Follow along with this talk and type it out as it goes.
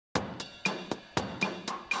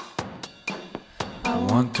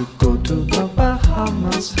want to go to the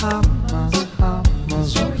Bahamas, Bahamas,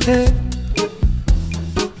 Bahamas, oh yeah.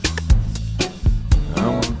 I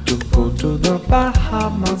want to go to the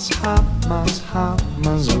Bahamas, Bahamas,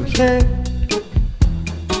 Bahamas, oh yeah.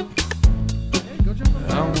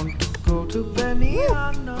 I want to go to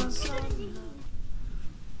Bahamas.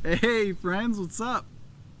 Hey friends, what's up?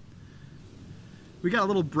 We got a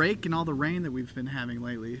little break in all the rain that we've been having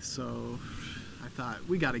lately, so I thought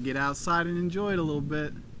we got to get outside and enjoy it a little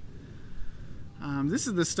bit. This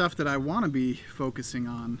is the stuff that I want to be focusing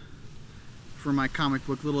on for my comic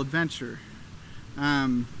book little adventure.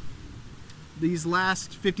 These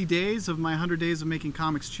last 50 days of my 100 Days of Making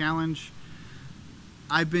Comics challenge,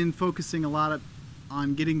 I've been focusing a lot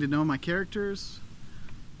on getting to know my characters,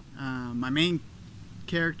 my main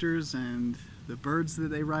characters and the birds that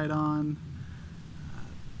they ride on.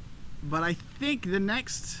 But I think the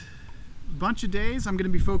next bunch of days I'm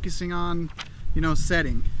going to be focusing on,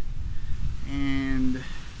 setting and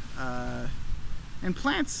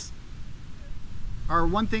plants are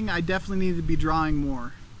one thing I definitely need to be drawing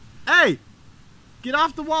more. Hey, get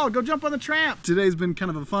off the wall! Go jump on the tramp! Today's been kind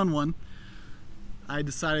of a fun one. I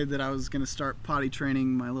decided that I was going to start potty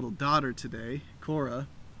training my little daughter today, Cora,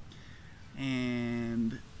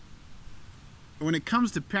 and when it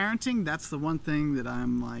comes to parenting, that's the one thing that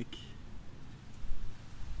I'm like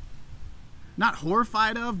not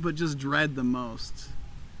horrified of, but just dread the most.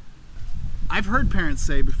 I've heard parents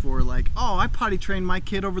say before, like, oh, I potty trained my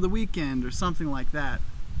kid over the weekend or something like that.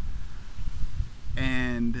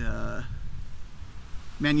 And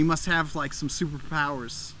man, you must have like some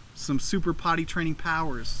superpowers, some super potty training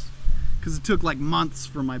powers, because it took like months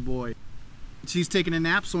for my boy. She's taking a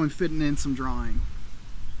nap, so I'm fitting in some drawing.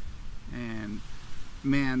 And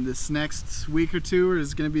man, this next week or two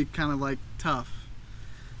is going to be kind of like tough.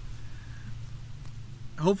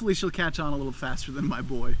 Hopefully she'll catch on a little faster than my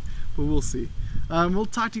boy, but we'll see. We'll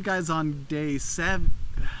talk to you guys on day 7.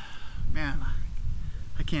 Man,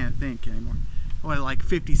 I can't think anymore. What, like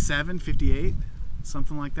 57, 58?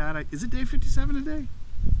 Something like that. Is it day 57 today?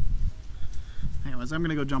 Anyways, I'm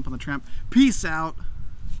going to go jump on the tramp. Peace out.